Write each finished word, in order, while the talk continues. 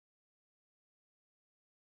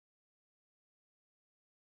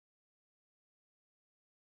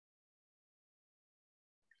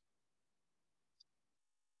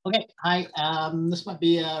Okay, hi. This might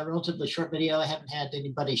be a relatively short video. I haven't had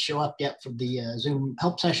anybody show up yet for the Zoom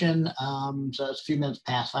help session, so it's a few minutes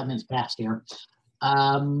past, 5 minutes past here.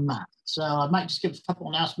 So I might just give a couple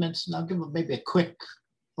announcements, and I'll give maybe a quick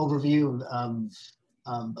overview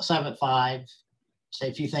of assignment 5, say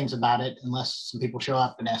a few things about it, unless some people show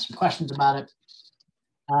up and ask some questions about it.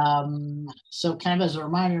 So kind of as a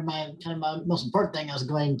reminder, my most important thing I was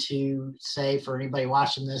going to say for anybody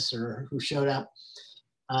watching this or who showed up,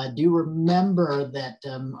 do remember that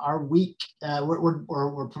our week,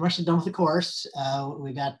 we're pretty much done with the course.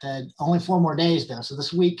 We got only 4 more days though. So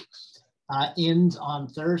this week ends on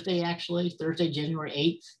Thursday, actually, Thursday,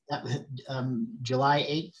 January 8th,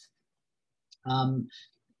 July 8th.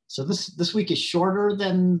 So this week is shorter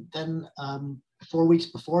than 4 weeks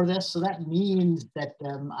before this. So that means that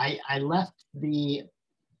I left the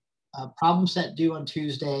problem set due on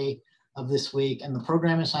Tuesday of this week, and the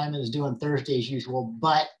program assignment is due on Thursday as usual,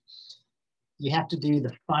 but you have to do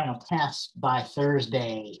the final test by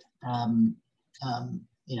Thursday, you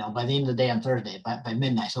know, by the end of the day on Thursday, by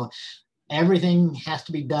midnight. So everything has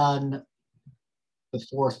to be done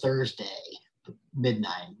before Thursday,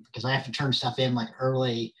 midnight, because I have to turn stuff in like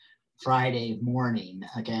early Friday morning,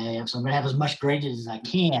 okay? So I'm gonna have as much graded as I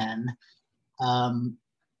can, and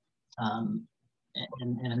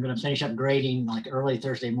I'm going to finish up grading like early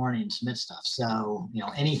Thursday morning and submit stuff. So, you know,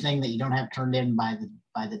 anything that you don't have turned in by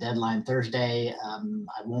the deadline Thursday, I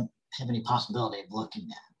won't have any possibility of looking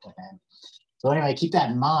at. Okay. So anyway, keep that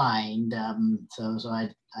in mind. So I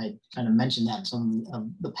kind of mentioned that in some of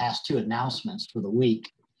the past 2 announcements for the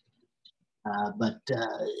week. But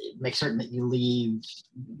make certain that you leave,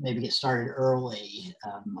 maybe get started early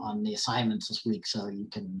on the assignments this week so you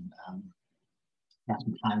can have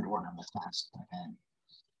some time to work on the test. Okay.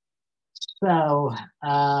 So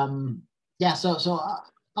yeah, so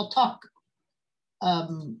I'll talk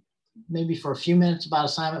maybe for a few minutes about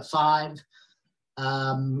assignment 5.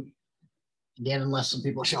 Again, unless some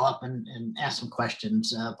people show up and ask some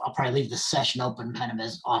questions, I'll probably leave the session open kind of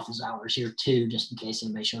as office hours here too, just in case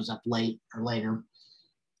anybody shows up late or later.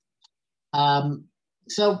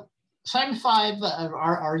 So assignment 5,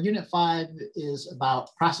 our unit 5 is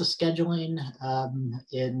about process scheduling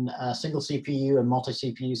in a single CPU and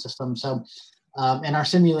multi-CPU system. So, and our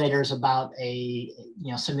simulator is about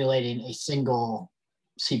simulating a single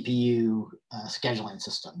CPU scheduling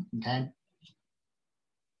system. Okay.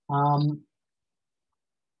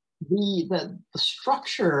 The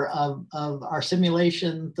structure of our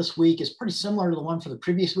simulation this week is pretty similar to the one for the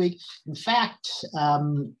previous week. In fact, I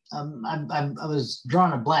was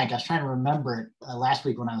drawing a blank. I was trying to remember it last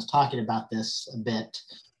week when I was talking about this a bit.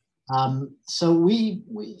 So we've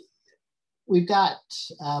got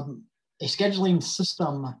a scheduling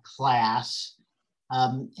system class,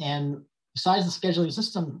 and besides the scheduling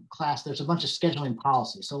system class, there's a bunch of scheduling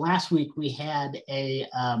policies. So last week we had a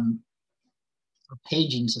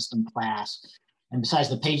paging system class, and besides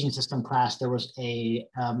the paging system class, there was a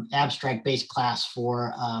abstract-based class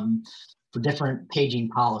for different paging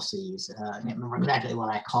policies. I can't remember exactly what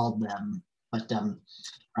I called them, but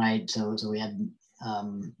right. So we had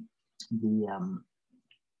the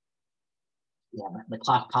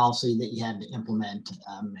clock policy that you had to implement,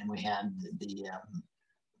 and we had the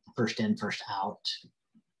first in, first out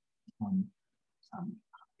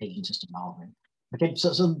paging system element. Okay,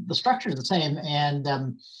 so the structure is the same, and I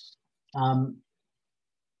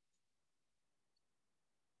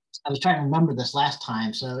was trying to remember this last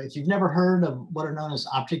time. So if you've never heard of what are known as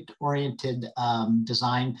object-oriented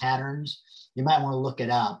design patterns, you might want to look it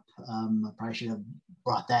up. I probably should have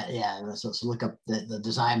brought that. Yeah, so look up the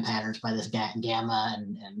design patterns by this Gamma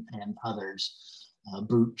and others.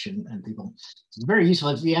 Booch and people. It's very useful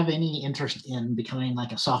if you have any interest in becoming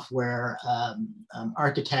like a software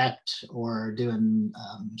architect or doing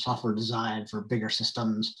software design for bigger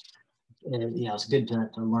systems. You know, it's good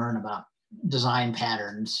to learn about design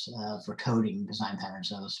patterns for coding design patterns.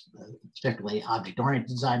 So particularly object-oriented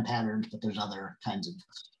design patterns, but there's other kinds of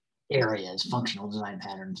areas, functional design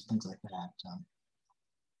patterns, things like that.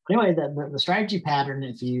 Anyway, the strategy pattern,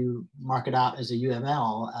 if you mark it out as a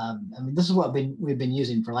UML, I mean, this is what we've been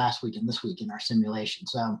using for last week and this week in our simulation.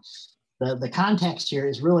 So the context here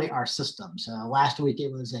is really our system. So last week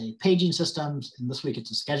it was a paging system, and this week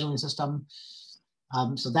it's a scheduling system.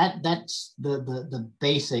 So that's the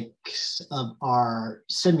basics of our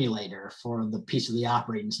simulator for the piece of the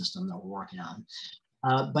operating system that we're working on.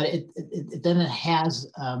 But then it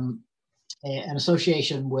has an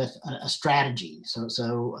association with a strategy. So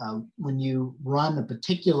when you run a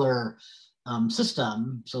particular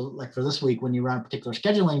system, so like for this week, when you run a particular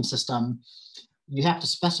scheduling system, you have to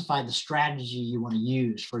specify the strategy you want to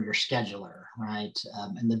use for your scheduler, right?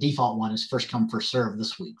 And the default one is first come, first serve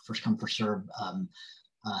this week, first come, first serve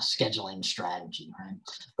scheduling strategy, right?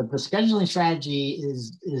 But the scheduling strategy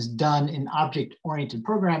is done in object-oriented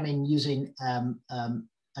programming using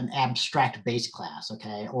an abstract base class,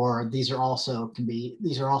 okay? Or these are also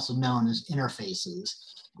known as interfaces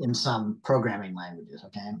in some programming languages,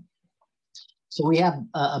 okay? So we have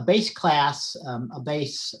a base class, a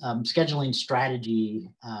base scheduling strategy.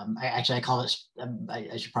 I call it,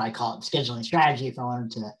 I should probably call it scheduling strategy if I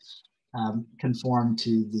wanted to conform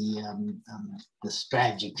to the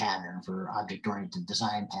strategy pattern for object-oriented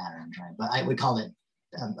design patterns, right? But we call it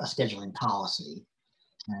a scheduling policy.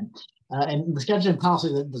 And the scheduling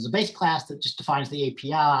policy, there's a base class that just defines the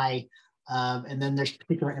API, and then there's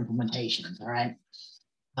particular implementations, all right?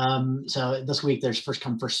 So this week there's first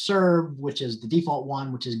come, first serve, which is the default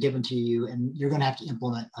one, which is given to you, and you're gonna have to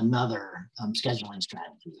implement another scheduling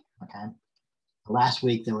strategy, okay? Last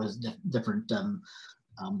week there was different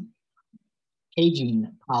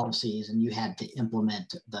paging policies, and you had to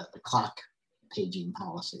implement the clock paging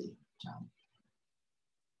policy.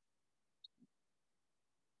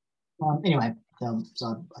 So anyway,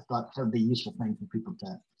 so I thought that would be a useful thing for people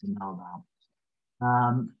to know about.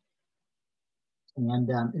 And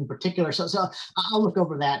in particular, so I'll look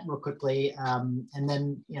over that real quickly. And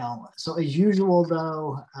then, so as usual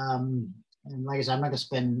though, and like I said, I'm not gonna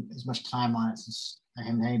spend as much time on it since I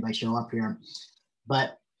haven't had anybody show up here,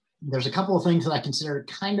 but there's a couple of things that I consider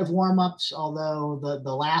kind of warm-ups, although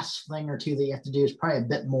the last thing or two that you have to do is probably a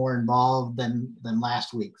bit more involved than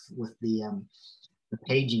last week with the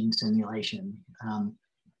paging simulation.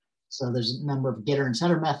 So there's a number of getter and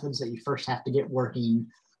setter methods that you first have to get working.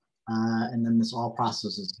 And then this all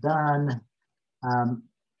process is done, and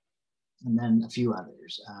then a few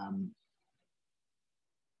others.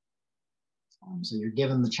 So you're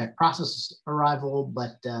given the check process arrival,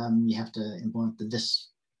 but you have to implement the dispatch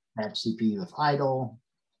CPU if idle.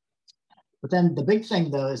 But then the big thing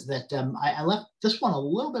though is that I left this one a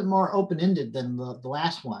little bit more open-ended than the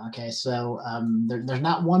last one. Okay, so there's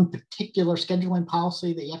not one particular scheduling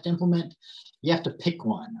policy that you have to implement. You have to pick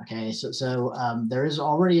one. Okay, so there is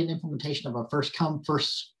already an implementation of a first come,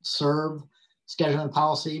 first serve scheduling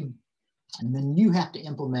policy, and then you have to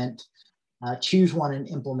implement, choose one and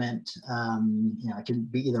implement. It can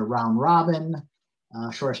be either round robin,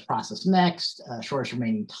 shortest process next, shortest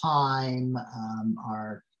remaining time,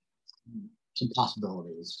 are some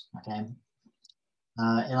possibilities, okay?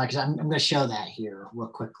 And like I said, I'm going to show that here real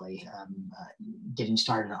quickly, getting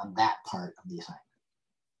started on that part of the assignment.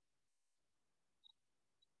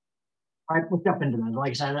 All right, let's jump into that.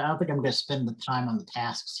 Like I said, I don't think I'm going to spend the time on the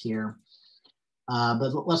tasks here,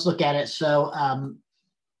 but let's look at it. So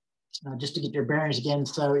just to get your bearings again,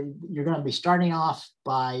 so you're going to be starting off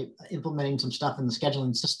by implementing some stuff in the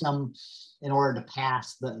scheduling system in order to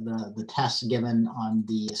pass the tests given on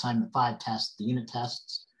the assignment 5 test, the unit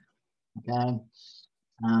tests, okay?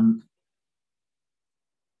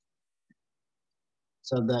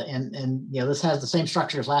 So this has the same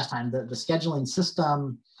structure as last time. The scheduling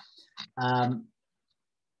system,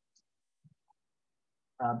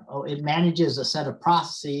 it manages a set of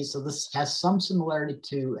processes. So this has some similarity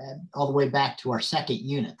to all the way back to our second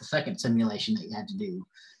unit, the second simulation that you had to do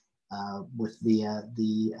with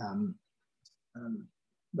the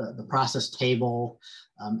process table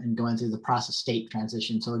and going through the process state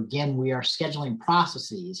transition. So again, we are scheduling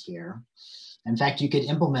processes here. In fact, you could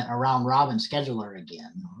implement a round robin scheduler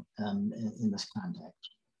again in this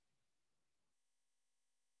context.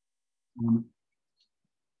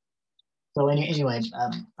 So anyway,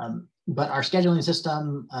 but our scheduling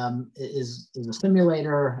system is a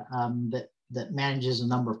simulator that manages a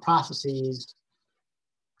number of processes.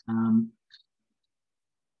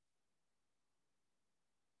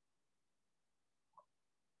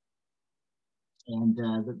 And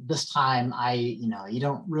this time, you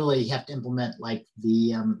don't really have to implement like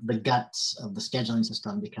the guts of the scheduling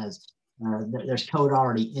system because there's code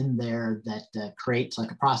already in there that creates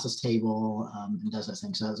like a process table and does those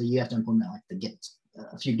things. So you have to implement like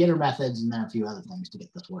a few getter methods and then a few other things to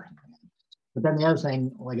get this working. But then the other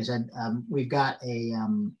thing, like I said, we've got a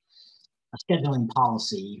scheduling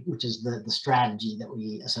policy, which is the strategy that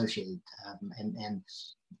we associate, and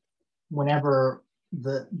whenever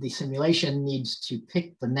the simulation needs to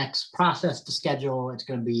pick the next process to schedule, it's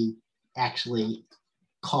going to be actually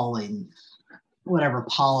calling whatever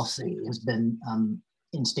policy has been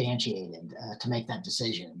instantiated to make that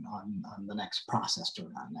decision on the next process to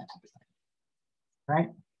run, that type of thing, right?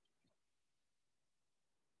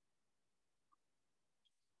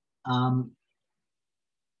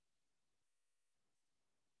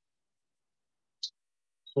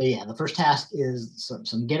 So yeah, the first task is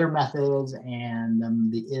some getter methods and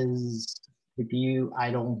the is CPU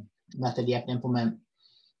idle method you have to implement.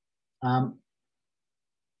 And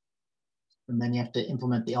then you have to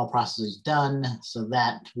implement the all processes done. So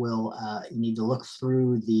that will, you need to look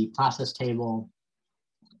through the process table.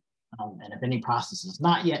 And if any process is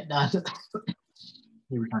not yet done,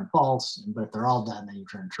 you return false. But if they're all done, then you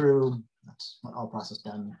return true. That's what all process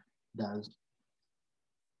done does.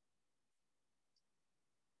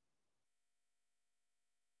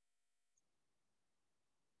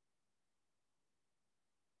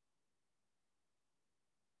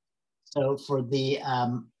 So for the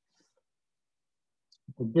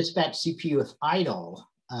dispatch CPU with idle,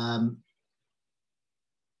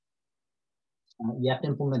 you have to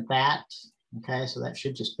implement that. Okay, so that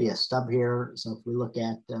should just be a stub here. So if we look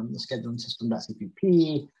at the scheduling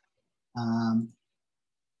system.cpp,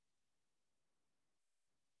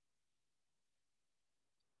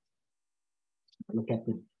 look at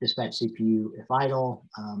the dispatch CPU if idle.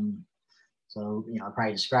 So, you know, I'll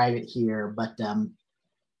probably describe it here, but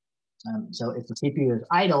so if the CPU is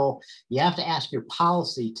idle, you have to ask your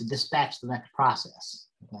policy to dispatch the next process.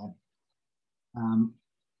 Okay.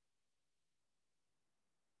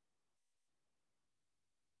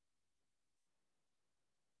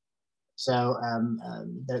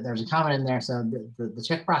 There's a comment in there. So the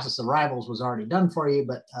check process arrivals was already done for you,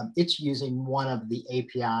 but it's using one of the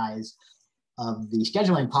APIs of the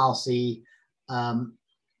scheduling policy.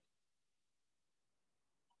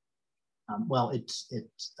 Well, it's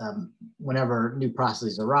whenever new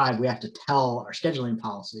processes arrive, we have to tell our scheduling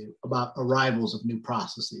policy about arrivals of new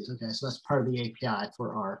processes. Okay, so that's part of the API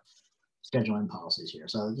for our scheduling policies here.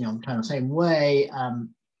 So, you know, kind of the same way,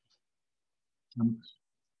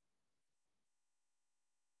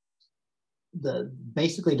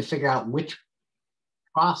 basically to figure out which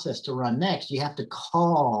process to run next, you have to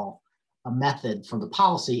call a method for the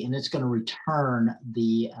policy, and it's going to return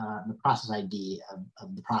the process ID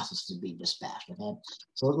of the process to be dispatched. Okay,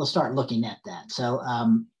 so let's start looking at that. So,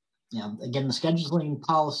 you know, again, the scheduling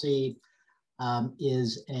policy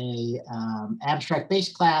is a abstract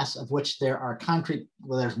base class of which there are concrete.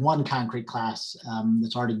 Well, there's one concrete class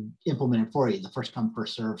that's already implemented for you. The first come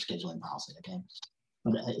first serve scheduling policy. Okay.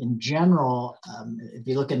 But in general, if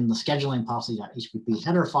you look in the scheduling policy.hpp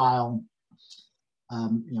header file,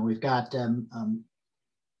 you know, we've got a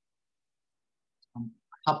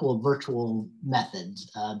couple of virtual methods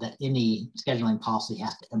that any scheduling policy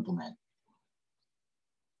has to implement.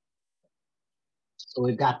 So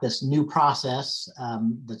we've got this new process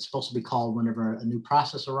that's supposed to be called whenever a new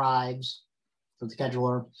process arrives for the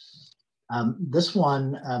scheduler. This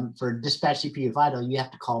one for dispatch CPU idle, you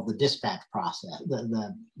have to call the dispatch process,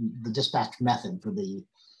 the dispatch method for the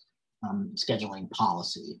scheduling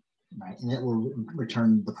policy, right? And it will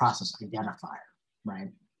return the process identifier, right?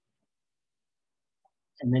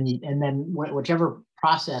 And then whichever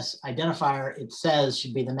process identifier it says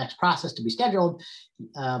should be the next process to be scheduled.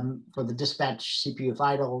 For the dispatch CPU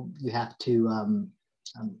idle, you have to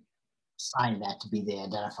assign that to be the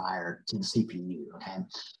identifier to the CPU. Okay,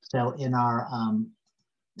 so in our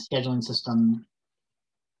scheduling system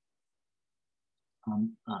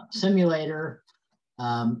simulator,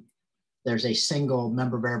 there's a single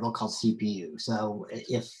member variable called CPU. So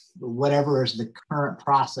if whatever is the current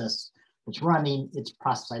process that's running, its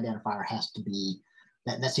process identifier has to be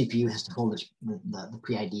that CPU has to hold the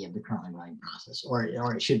pre-ID of the currently running process, or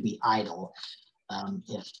it should be idle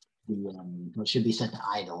if it should be set to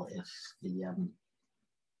idle if the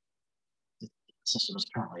system is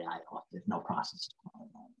currently idle, if no process is going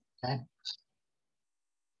on. Okay.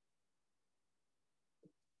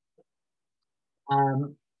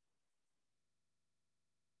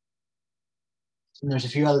 And there's a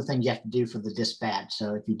few other things you have to do for the dispatch.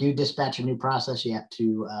 So if you do dispatch a new process, you have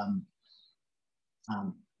to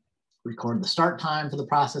record the start time for the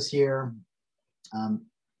process here.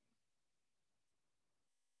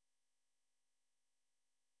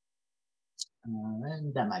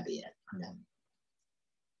 And that might be it. Okay.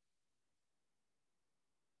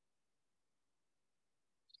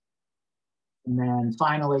 And then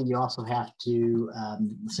finally, you also have to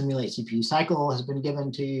simulate CPU cycle has been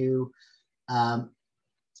given to you,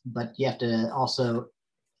 but you have to also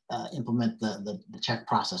implement the check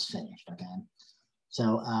process finished. Okay,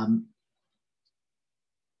 so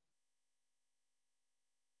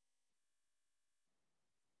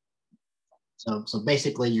so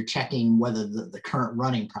basically, you're checking whether the current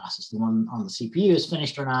running process, the one on the CPU, is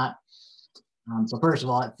finished or not. So first of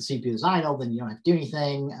all, if the CPU is idle, then you don't have to do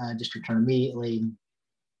anything, just return immediately.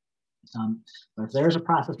 But if there's a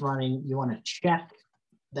process running, you want to check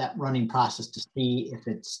that running process to see if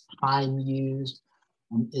its time used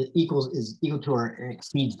is equal to or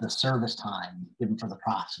exceeds the service time given for the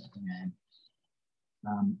process. Okay?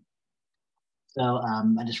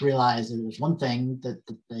 I just realized that there's one thing that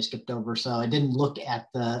I skipped over. So I didn't look at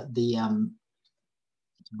the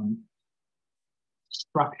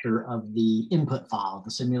structure of the input file,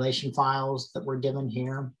 the simulation files that were given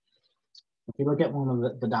here. If you look at one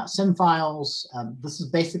of the .sim files, this is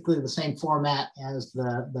basically the same format as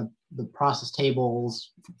the process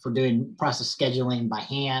tables for doing process scheduling by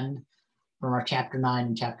hand from our chapter 9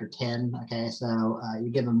 and chapter 10. Okay, so you're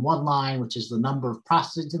given one line, which is the number of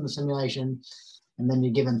processes in the simulation, and then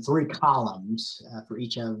you're given 3 columns for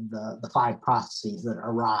each of the 5 processes that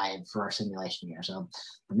arrive for our simulation here. So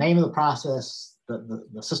the name of the process, the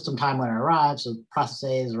system time when it arrives, so process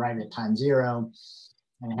A is arriving at time 0,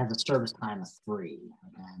 and it has a service time of 3.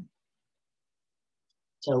 Okay.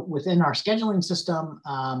 So within our scheduling system,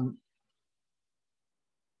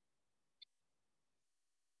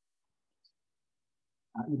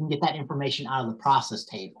 you can get that information out of the process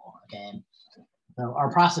table. Okay. So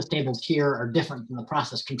our process tables here are different from the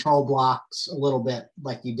process control blocks a little bit,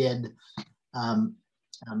 like you did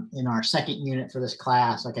in our second unit for this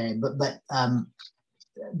class. Okay, but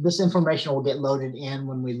this information will get loaded in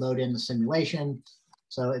when we load in the simulation.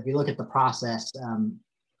 So if you look at the process,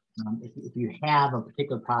 if you have a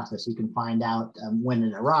particular process, you can find out when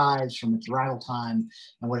it arrives from its arrival time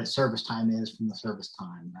and what its service time is from the service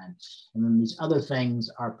time. Right? And then these other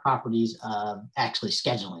things are properties of actually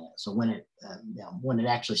scheduling it. So when it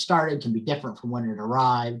actually started can be different from when it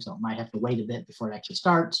arrived. So it might have to wait a bit before it actually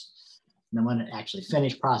starts. And then when it actually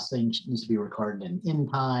finished processing, it needs to be recorded in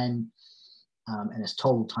time and its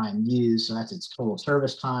total time used. So that's its total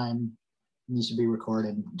service time, it needs to be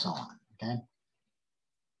recorded and so on. Okay.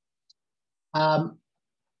 All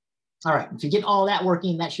right, if you get all that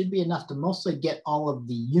working, that should be enough to mostly get all of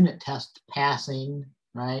the unit tests passing,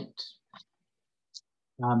 right?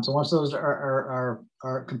 So once those are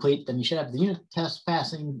complete, then you should have the unit tests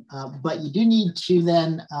passing, but you do need to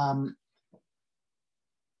then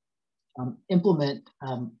implement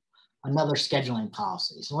another scheduling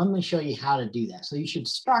policy. So let me show you how to do that. So you should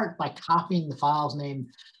start by copying the file's name,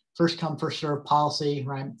 first come, first serve policy,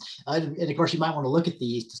 right? And of course, you might want to look at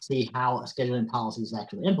these to see how a scheduling policy is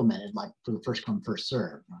actually implemented, like for the first come, first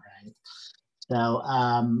serve, all right? So,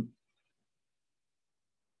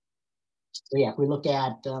 so yeah, if we look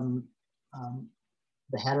at the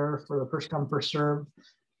header for the first come, first serve,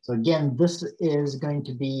 so again, this is going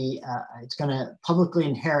to be, it's going to publicly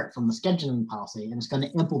inherit from the scheduling policy, and it's going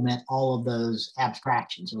to implement all of those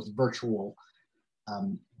abstractions, those virtual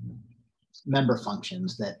member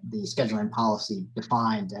functions that the scheduling policy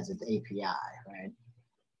defines as its API, right?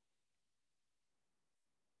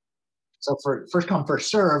 So for first come, first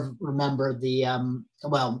serve, remember the,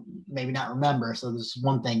 well, maybe not remember. So this is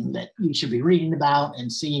one thing that you should be reading about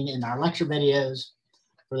and seeing in our lecture videos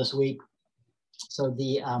for this week. So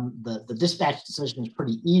the dispatch decision is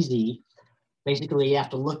pretty easy. Basically, you have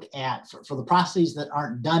to look at, for the processes that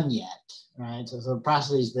aren't done yet, right? So the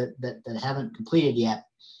processes that haven't completed yet,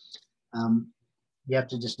 you have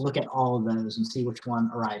to just look at all of those and see which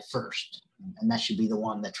one arrived first. And that should be the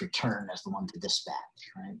one that's returned as the one to dispatch,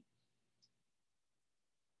 right?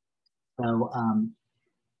 So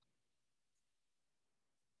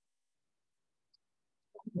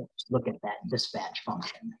let's look at that dispatch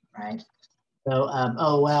function, right? So,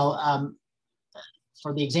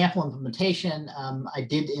 for the example implementation, I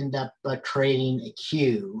did end up creating a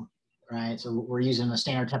queue, right? So we're using a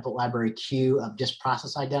standard template library queue of just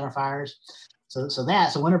process identifiers. So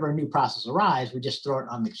whenever a new process arrives, we just throw it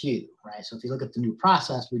on the queue, right? So if you look at the new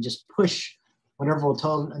process, we just push, whenever we're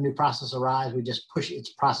told a new process arrives, we just push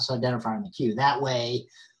its process identifier in the queue. That way,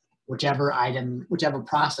 whichever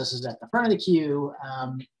process is at the front of the queue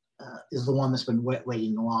is the one that's been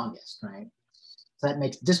waiting the longest, right? So that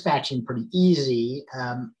makes dispatching pretty easy.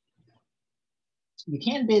 You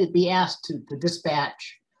can be asked to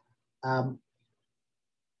dispatch a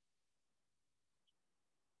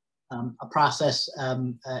process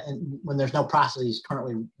and when there's no processes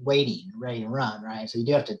currently waiting, ready to run, right? So you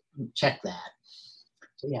do have to check that.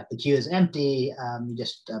 So yeah, if the queue is empty, you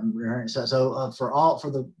just return. For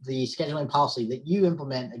the scheduling policy that you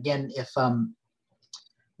implement, again, if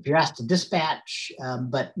you're asked to dispatch,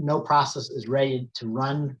 but no process is ready to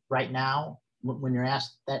run right now, when you're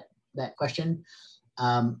asked that question,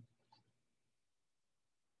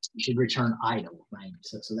 you should return idle, right?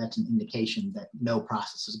 So that's an indication that no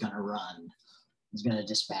process is going to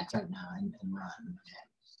dispatch right now and run. Okay.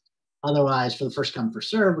 Otherwise, for the first come, first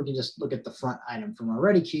serve, we can just look at the front item from our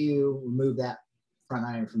ready queue, remove that front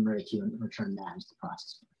item from ready queue and return that as the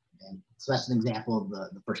process. Okay? So that's an example of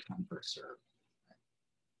the first come, first serve.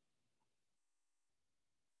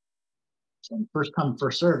 And first come,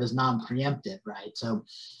 first serve is non-preemptive, right? So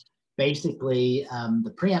basically,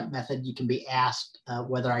 the preempt method, you can be asked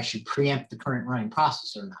whether I should preempt the current running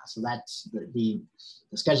process or not. So that's the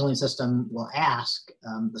scheduling system will ask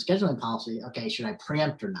the scheduling policy, okay, should I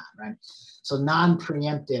preempt or not, right? So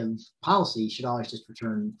non-preemptive policy should always just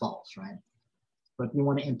return false, right? But if you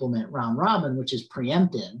want to implement round robin, which is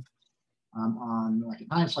preemptive on like a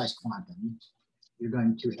time slice quantum, you're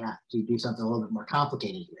going to have to do something a little bit more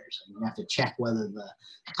complicated here. So you have to check whether the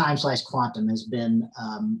time slice quantum has been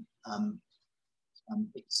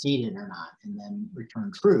exceeded or not, and then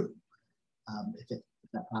return true if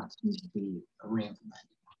that process needs to be re-implemented,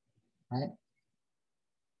 right?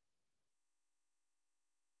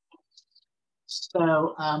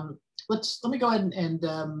 So let me go ahead and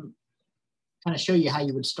kind of show you how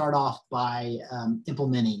you would start off by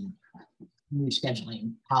implementing new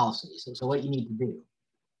scheduling policies. So what you need to do.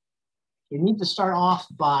 You need to start off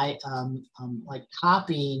by like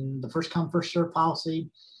copying the first come, first serve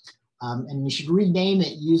policy, and you should rename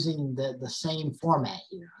it using the same format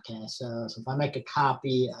here, okay? So if I make a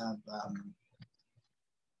copy of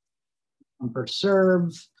first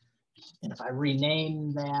serve, and if I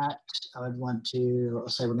rename that, I would want to,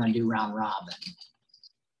 let's say we're gonna do round robin.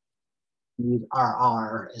 Use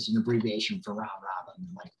RR as an abbreviation for round robin,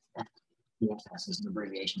 like FPSS is an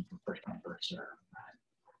abbreviation for first come, first serve, right?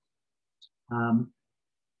 And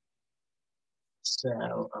I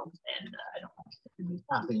don't want to do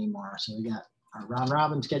copy anymore. So we got our round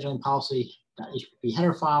robin scheduling policy .hpp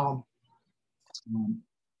header file.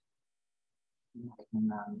 I can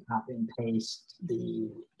copy and paste the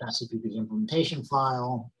 .cpp implementation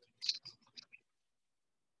file.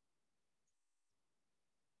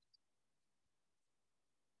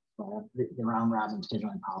 The round robin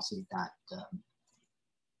scheduling policy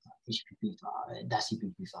 .hpp file,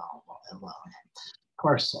 .cpp file as well. Of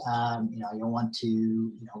course, you'll want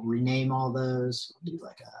to rename all those. Do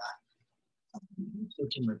like a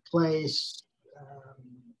search and replace.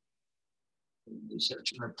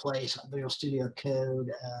 Search and replace on Visual Studio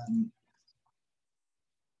Code.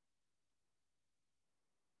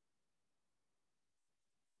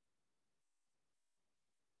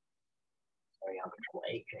 Control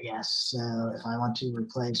 8, yes. So if I want to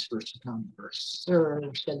replace first come, first serve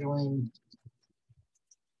scheduling,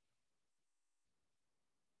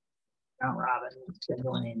 round robin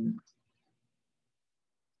scheduling,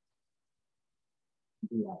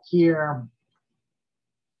 do that here.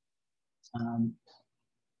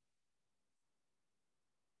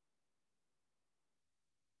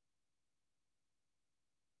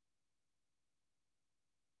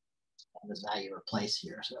 This value replace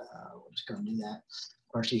here. So we'll just go and do that.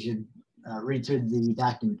 Of course, you should read through the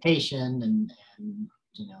documentation and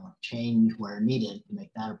change where needed to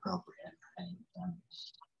make that appropriate. Right?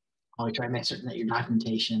 Always try to make certain that your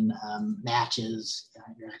documentation matches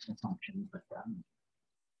your actual function. But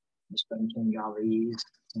just go and change all these.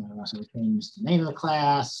 So we change the name of the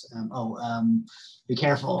class. Be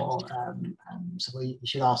careful. So you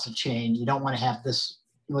should also change. You don't want to have this.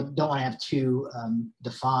 You don't want to have two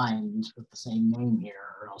defines with the same name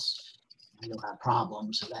here, or else you'll have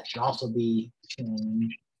problems. So that should also be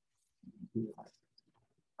changed.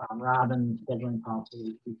 Robin scheduling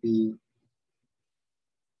policy would be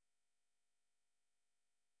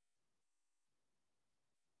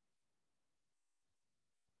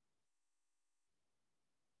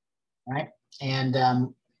right, and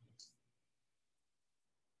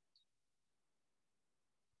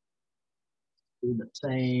do the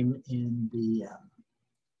same in the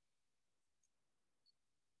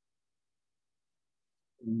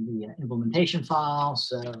implementation file.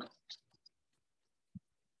 So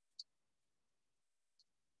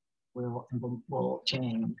we'll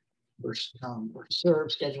change first come, first serve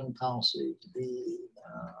scheduling policy to be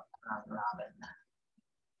round robin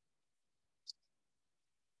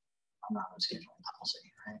scheduling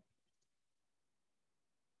policy, right?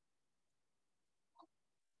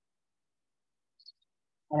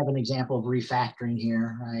 I have an example of refactoring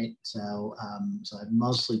here, right? So, so I've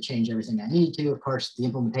mostly changed everything I need to. Of course, the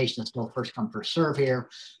implementation is still first come, first serve here.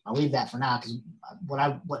 I'll leave that for now because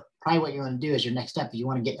what you want to do is your next step is you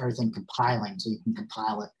want to get everything compiling so you can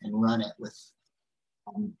compile it and run it with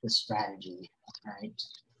this strategy, right?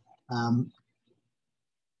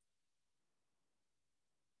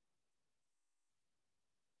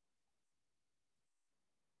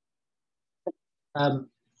 To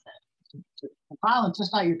compile and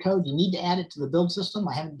test out your code, you need to add it to the build system.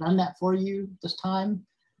 I haven't done that for you this time.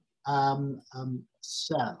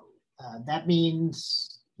 So that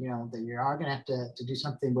means, you know, that you are going to have to do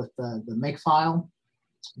something with the makefile.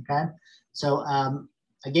 Okay. So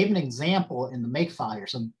I gave an example in the makefile here.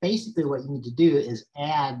 So basically what you need to do is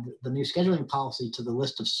add the new scheduling policy to the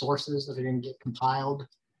list of sources that are going to get compiled.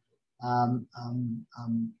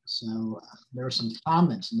 So there are some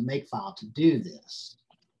comments in the makefile to do this.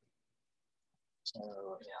 So,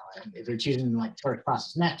 you know, if you're choosing like first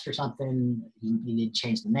process next or something, you need to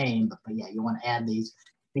change the name. But yeah, you want to add these.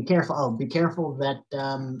 Be careful. Oh, be careful that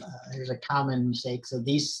here's a common mistake. So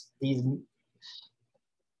these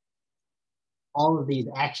all of these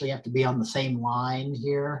actually have to be on the same line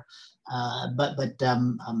here. But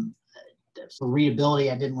for readability,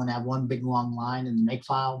 I didn't want to have one big long line in the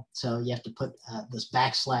makefile. So you have to put this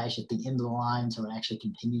backslash at the end of the line so it actually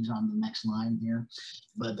continues on the next line here.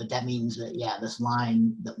 But that means that, yeah, this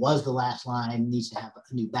line that was the last line needs to have a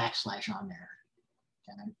new backslash on there.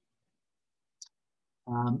 Okay.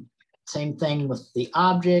 Same thing with the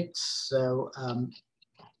objects. So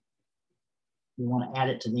you want to add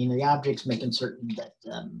it to the end of the objects, making certain that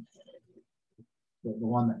the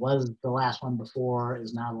one that was the last one before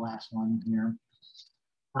is now the last one here.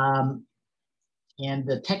 And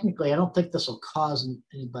technically, I don't think this will cause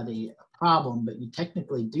anybody a problem, but you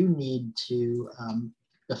technically do need to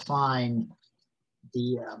define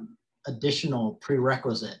the additional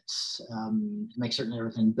prerequisites to make certain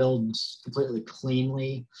everything builds completely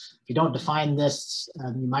cleanly. If you don't define this,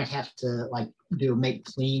 you might have to like do a make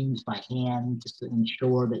cleans by hand just to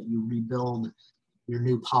ensure that you rebuild your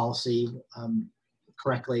new policy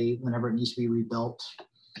correctly whenever it needs to be rebuilt.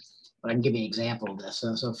 But I can give you an example of this.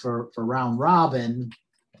 So for round robin,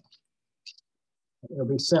 it'll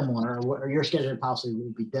be similar, or your scheduling policy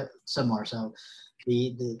will be similar. So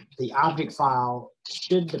the object file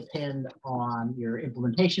should depend on your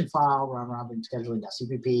implementation file, round robin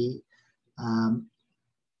scheduling.cpp.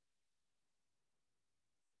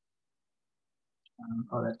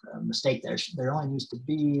 Oh, that's a mistake there. There only needs to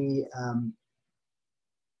be,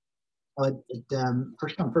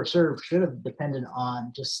 first come, first serve should have depended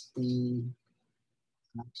on just the,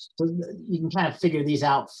 so you can kind of figure these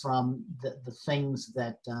out from the things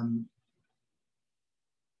that,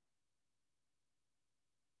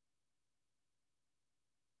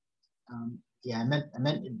 yeah, I meant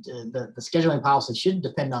the scheduling policy should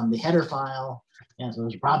depend on the header file. Yeah, so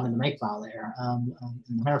there's a problem in the make file there.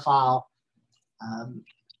 In the header file, and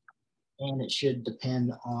it should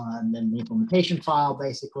depend on then the implementation file,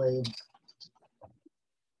 basically.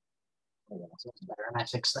 So it's better, and I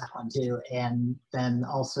fixed that one too. And then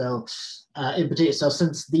also, in particular, so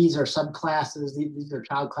since these are subclasses, these are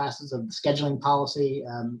child classes of the scheduling policy.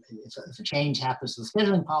 If a change happens to the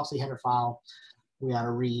scheduling policy header file, we ought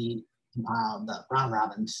to recompile the round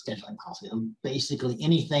robin scheduling policy. So basically,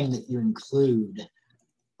 anything that you include,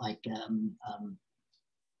 like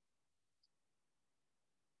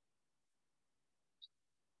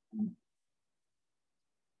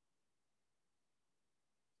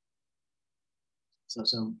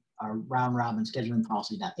so our round robin scheduling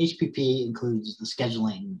policy.hpp includes the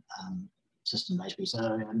scheduling system.hpp.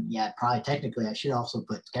 So yeah, probably technically I should also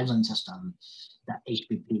put scheduling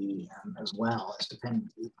system.hpp as well as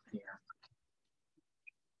dependency here.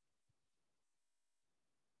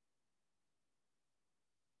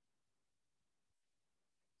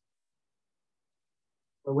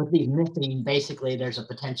 But with these missing, basically there's a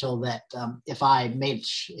potential that if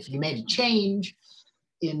you made a change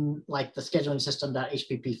in like the scheduling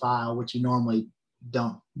system.hpp file, which you normally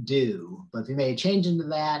don't do, but if you made a change into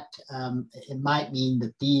that, it might mean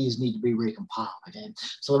that these need to be recompiled. Okay,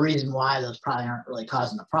 so the reason why those probably aren't really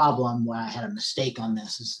causing a problem, why I had a mistake on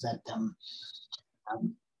this, is that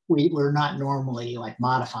we're not normally like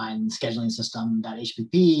modifying the scheduling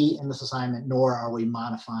system.hpp in this assignment, nor are we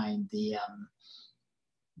modifying the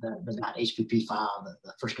 .hpp file,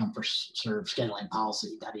 the first come first serve scheduling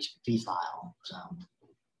policy.hpp file. So.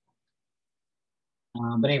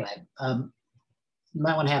 But anyway, you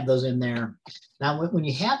might want to have those in there. Now, when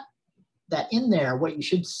you have that in there, what you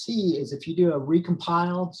should see is if you do a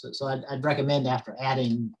recompile, so I'd recommend after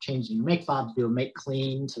changing your make file to do a make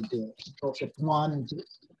clean, so do a Control-Shift-1 to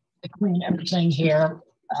clean everything here,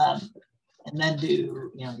 and then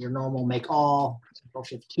do your normal make all,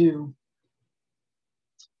 Control-Shift-2.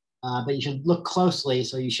 But you should look closely,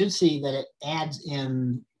 so you should see that it adds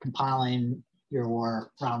in compiling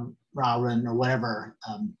your round robin or whatever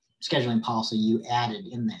scheduling policy you added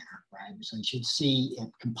in there, right? So you should see it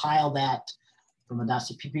compile that from a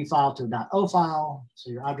 .cpp file to a .o file,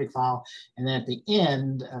 so your object file, and then at the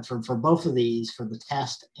end, for both of these, for the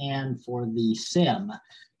test and for the sim,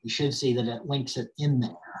 you should see that it links it in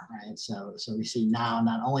there. there, right? So we see now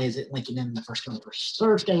not only is it linking in the first come first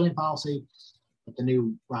serve scheduling policy, but the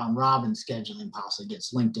new round robin scheduling policy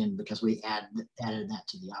gets linked in because we added that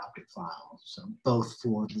to the object file. So both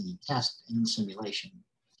for the test and the simulation.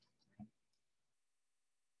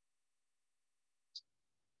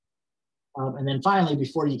 And then finally,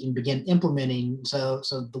 before you can begin implementing, so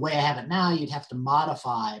the way I have it now, you'd have to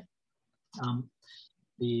modify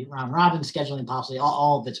the round robin scheduling policy,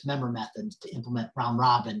 all of its member methods to implement round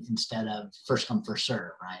robin instead of first come first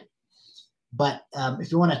serve, right? But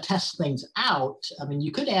if you want to test things out, I mean,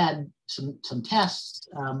 you could add some tests,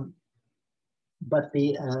 but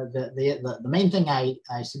the main thing I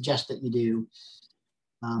suggest that you do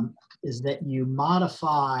is that you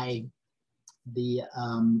modify the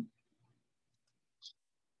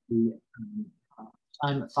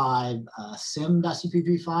assignment 5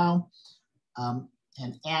 sim.cpp file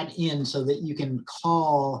and add in so that you can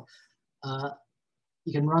call,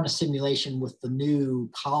 you can run a simulation with the new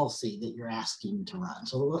policy that you're asking to run.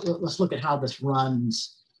 So let's look at how this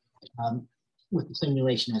runs with the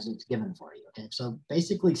simulation as it's given for you. Okay, so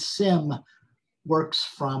basically sim works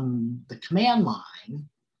from the command line.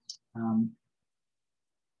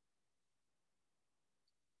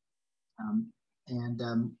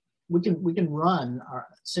 We can run our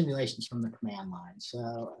simulations from the command line.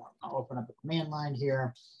 So I'll open up the command line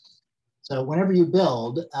here. So whenever you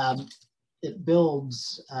build, it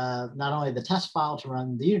builds not only the test file to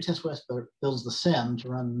run the unit test with, but it builds the sim to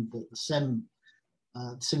run the sim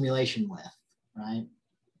simulation with, right?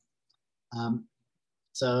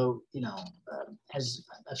 So you know, as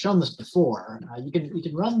I've shown this before, you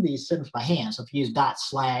can run these sims by hand. So if you use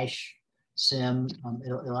 /sim,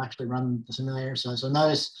 it'll actually run the simulator. So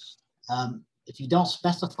notice if you don't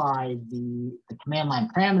specify the command line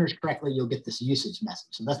parameters correctly, you'll get this usage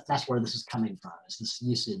message. So that's where this is coming from. It's this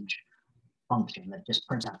usage function that just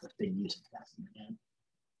prints out this big usage message again.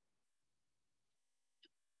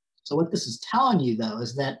 So what this is telling you though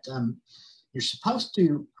is that you're supposed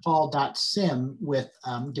to call .sim with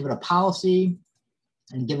give it a policy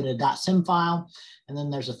and give it a .sim file, and then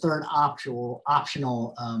there's a third optional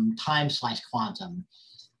time/quantum.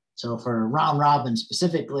 So for round robin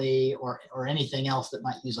specifically, or anything else that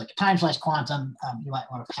might use like a time/quantum, you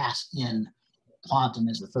might want to pass in quantum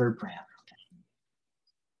as the third parameter.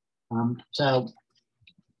 Okay. So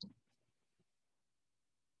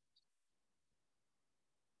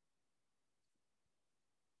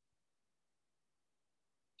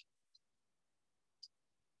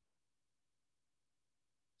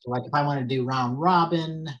like if I want to do round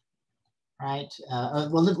robin, right?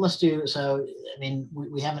 Well, let's do, so, I mean,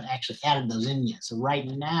 we haven't actually added those in yet. So right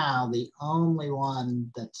now, the only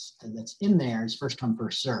one that's in there is first come,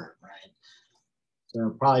 first serve, right?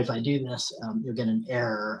 So probably if I do this, you'll get an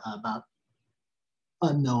error about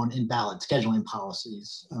unknown invalid scheduling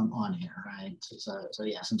policies on here, right? So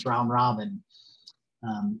yeah, since round robin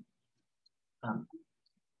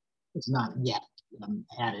it's not yet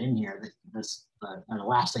added in here, that's the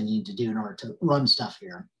last thing you need to do in order to run stuff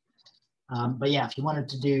here. But yeah, if you wanted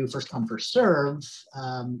to do first come, first serve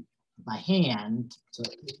by hand, so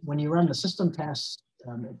when you run the system test,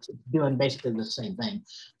 it's doing basically the same thing.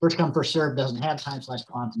 First come, first serve doesn't have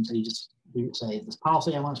time/quantum, so you just say this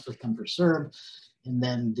policy I want is first come, first serve, and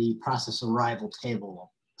then the process arrival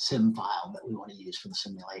table sim file that we want to use for the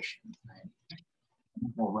simulation. Right?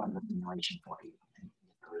 We'll run the simulation for you and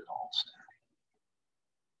get the results there.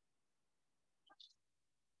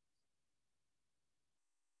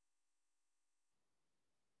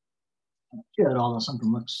 Good, although something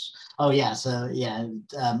looks, oh yeah, so yeah,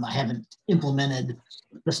 I haven't implemented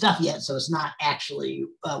the stuff yet, so it's not actually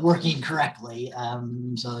working correctly.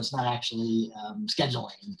 So it's not actually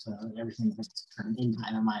scheduling, so everything is in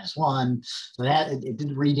timer -1. So that it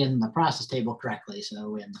did read in the process table correctly. So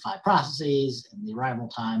we have the 5 processes and the arrival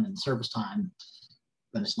time and the service time,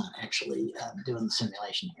 but it's not actually doing the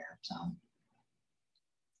simulation here. So,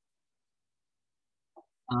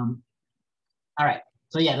 all right.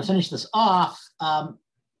 So yeah, to finish this off, I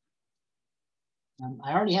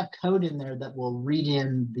already have code in there that will read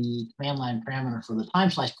in the command line parameter for the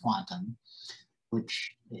time/quantum,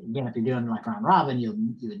 which again, if you're doing like round robin, you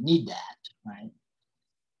would need that, right?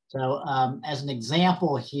 So as an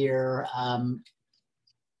example here,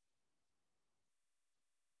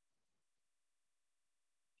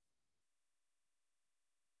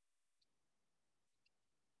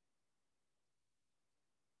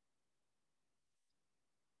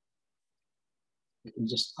 you can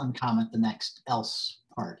just uncomment the next else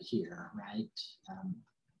part here, right?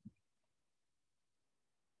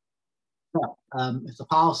 So if the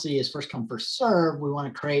policy is first come, first serve, we want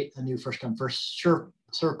to create a new first come, first serve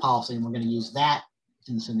serve policy, and we're going to use that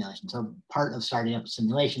in the simulation. So part of starting up a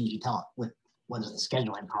simulation is you tell it what is the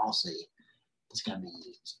scheduling policy that's going to be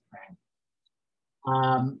used, right?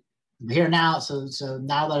 Here now, so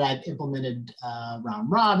now that I've implemented round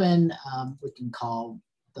robin, we can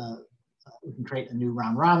create a new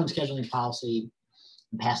round robin scheduling policy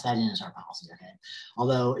and pass that in as our policy, okay?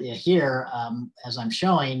 Although here, as I'm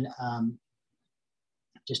showing,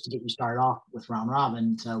 just to get you started off with round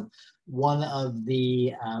robin, so one of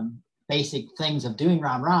the basic things of doing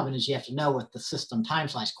round robin is you have to know what the system time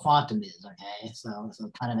slice quantum is, okay? So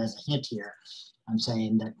kind of as a hint here, I'm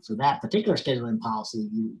saying that for that particular scheduling policy,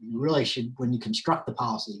 you really should, when you construct the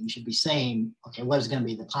policy, you should be saying, okay, what is going to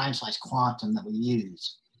be the time slice quantum that we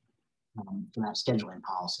use for that scheduling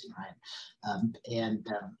policy, right? You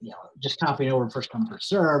know, just copying over first come first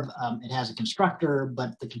serve, it has a constructor,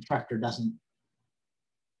 but the constructor doesn't,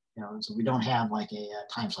 you know, so we don't have like a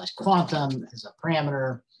time slice quantum as a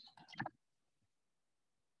parameter.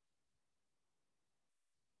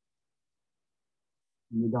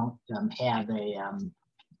 We don't have a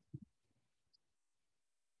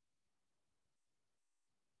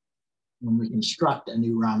when we construct a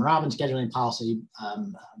new round robin scheduling policy,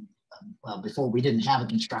 well, before we didn't have a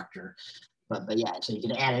constructor, but yeah, so you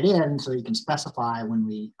can add it in, so you can specify when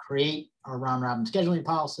we create our round robin scheduling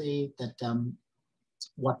policy that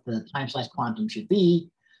what the time slice quantum should be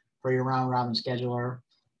for your round robin scheduler.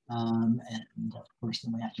 And of course,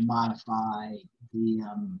 then we have to modify the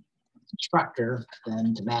constructor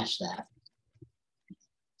then to match that.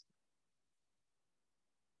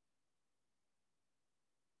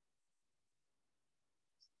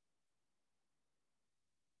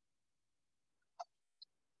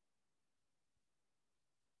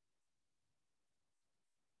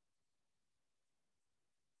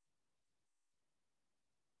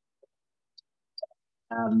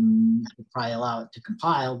 Probably allow it to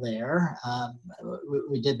compile there.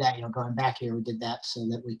 We did that, you know, going back here, we did that so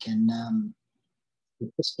that we can get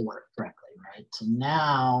this to work correctly, right? So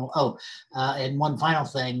now, and one final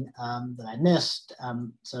thing that I missed.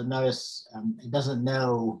 So notice it doesn't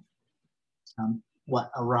know what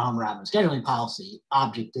a round robin scheduling policy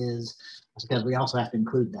object is, because we also have to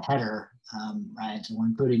include the header, right? So we're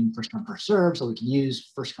including first come first serve, so we can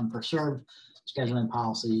use first come first serve scheduling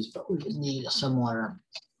policies, but we need a similar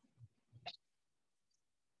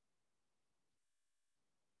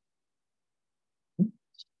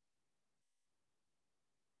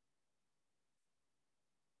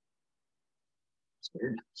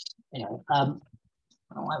weird. Anyway, I don't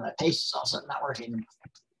know why my paste is also not working.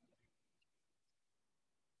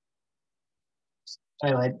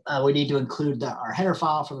 Anyway, we need to include our header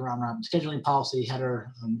file for the round robin scheduling policy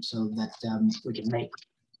header, so that we can make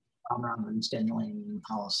round robin scheduling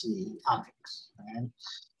policy objects. Okay?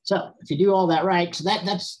 So if you do all that right, so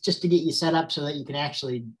that's just to get you set up so that you can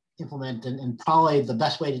actually implement, and probably the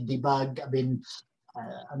best way to debug. I mean,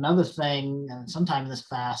 another thing, sometime in this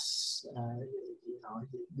class, you know,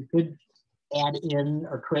 you could add in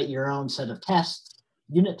or create your own set of tests,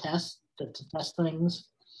 unit tests to test things,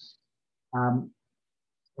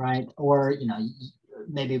 right? Or, you know,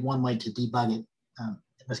 maybe one way to debug it,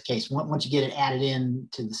 in this case, once you get it added in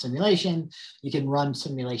to the simulation, you can run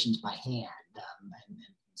simulations by hand and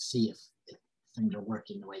see if things are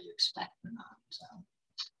working the way you expect or not. So,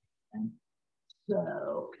 okay.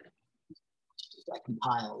 So that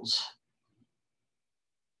compiles.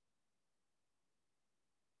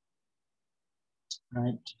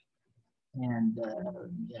 Right. And,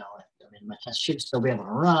 you know, I mean, my test should still be able to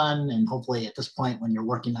run. And hopefully at this point, when you're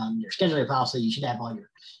working on your scheduler policy, you should have all your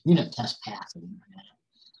unit tests passing.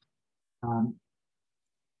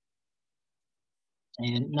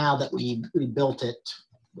 And now that we built it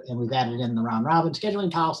and we've added in the round robin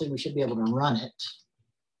scheduling policy, we should be able to run it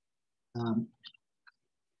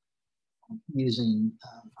using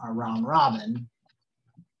our round robin.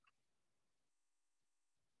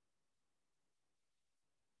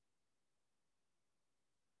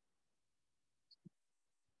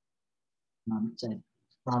 Say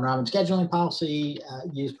round robin scheduling policy,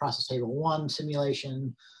 use process table 1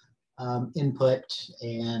 simulation input,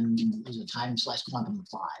 and use a time slice quantum of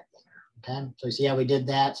 5 there. Okay, so you see how we did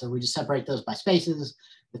that? So we just separate those by spaces,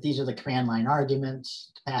 but these are the command line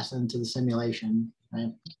arguments to pass into the simulation,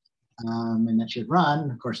 right? And that should run.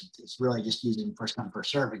 Of course, it's really just using first come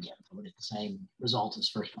first serve again. So we get the same result as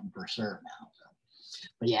first come first serve now. So,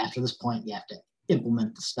 but yeah, after this point, you have to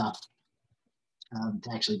implement the stuff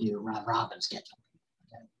to actually do round robin scheduling.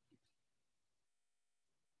 Okay.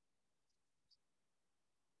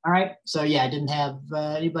 All right, so yeah, I didn't have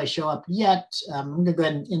anybody show up yet. I'm gonna go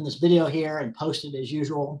ahead and end this video here and post it as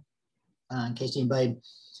usual. in case anybody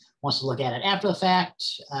wants to look at it after the fact.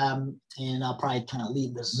 And I'll probably kind of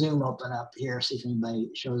leave the Zoom open up here, see if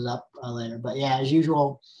anybody shows up later. But yeah, as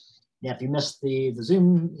usual, yeah, if you missed the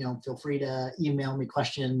Zoom, feel free to email me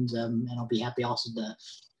questions, and I'll be happy also to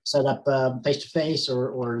set up face-to-face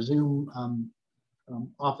or Zoom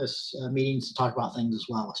office meetings to talk about things as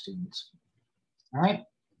well with students. All right.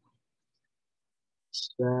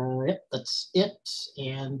 So yep, that's it.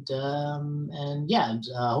 And yeah,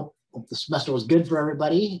 hope the semester was good for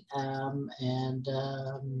everybody. And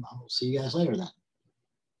I'll see you guys later then.